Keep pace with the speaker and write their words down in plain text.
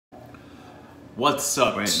What's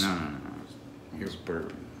up? Wait, no. Here's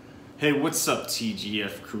bourbon. Hey, what's up,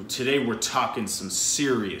 TGF crew? Today we're talking some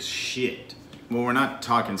serious shit. Well, we're not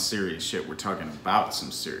talking serious shit. We're talking about some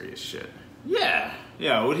serious shit. Yeah,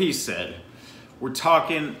 what he said. We're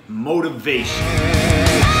talking motivation.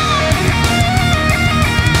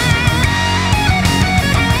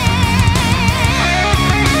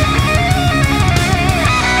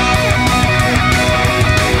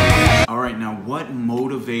 What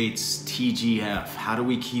motivates TGF? How do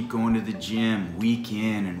we keep going to the gym week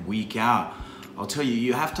in and week out? I'll tell you,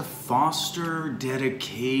 you have to foster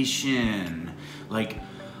dedication. Like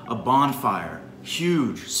a bonfire,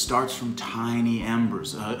 huge, starts from tiny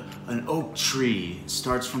embers. An oak tree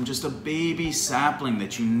starts from just a baby sapling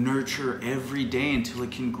that you nurture every day until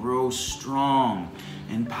it can grow strong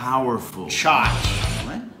and powerful. Chotch.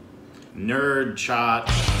 What? Nerd chotch.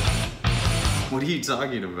 What are you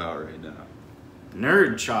talking about right now?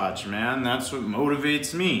 Nerd chotch, man. That's what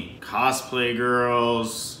motivates me. Cosplay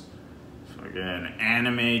girls, fucking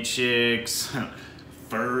anime chicks,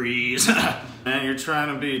 furries. Man, you're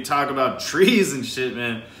trying to talk about trees and shit,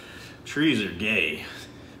 man. Trees are gay.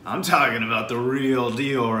 I'm talking about the real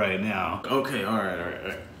deal right now. Okay, all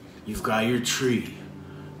right. You've got your tree,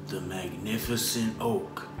 the magnificent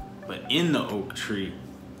oak. But in the oak tree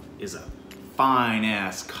is a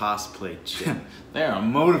fine-ass cosplay chick. There,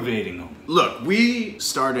 I'm motivating them. Look, we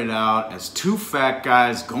started out as two fat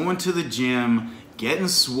guys going to the gym, getting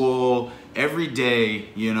swole every day,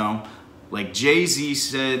 you know. Like Jay-Z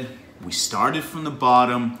said, we started from the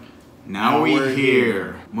bottom, now we're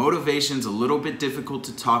here. Motivation's a little bit difficult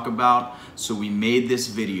to talk about, so we made this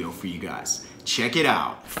video for you guys. Check it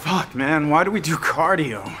out. Fuck, man, why do we do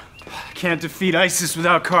cardio? Can't defeat ISIS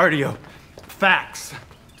without cardio. Facts.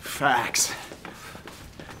 Facts.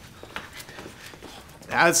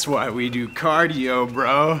 That's why we do cardio,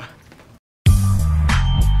 bro.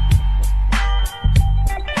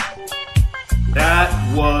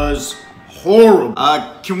 That was horrible.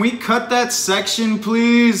 Can we cut that section,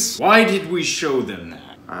 please? Why did we show them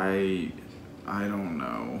that? I don't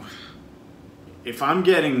know. If I'm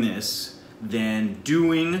getting this, then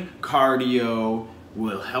doing cardio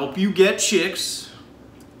will help you get chicks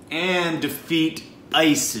and defeat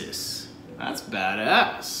ISIS. That's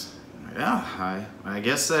badass. Yeah, I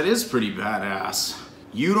guess that is pretty badass.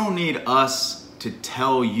 You don't need us to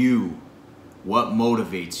tell you what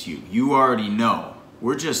motivates you. You already know.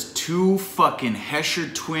 We're just two fucking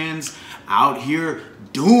Hesher twins out here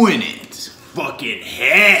doing it. Fucking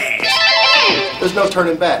heck! There's no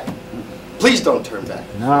turning back. Please don't turn back.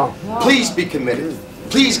 No. Please be committed.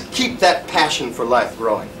 Please keep that passion for life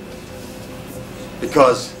growing.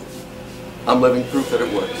 Because I'm living proof that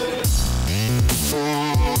it works.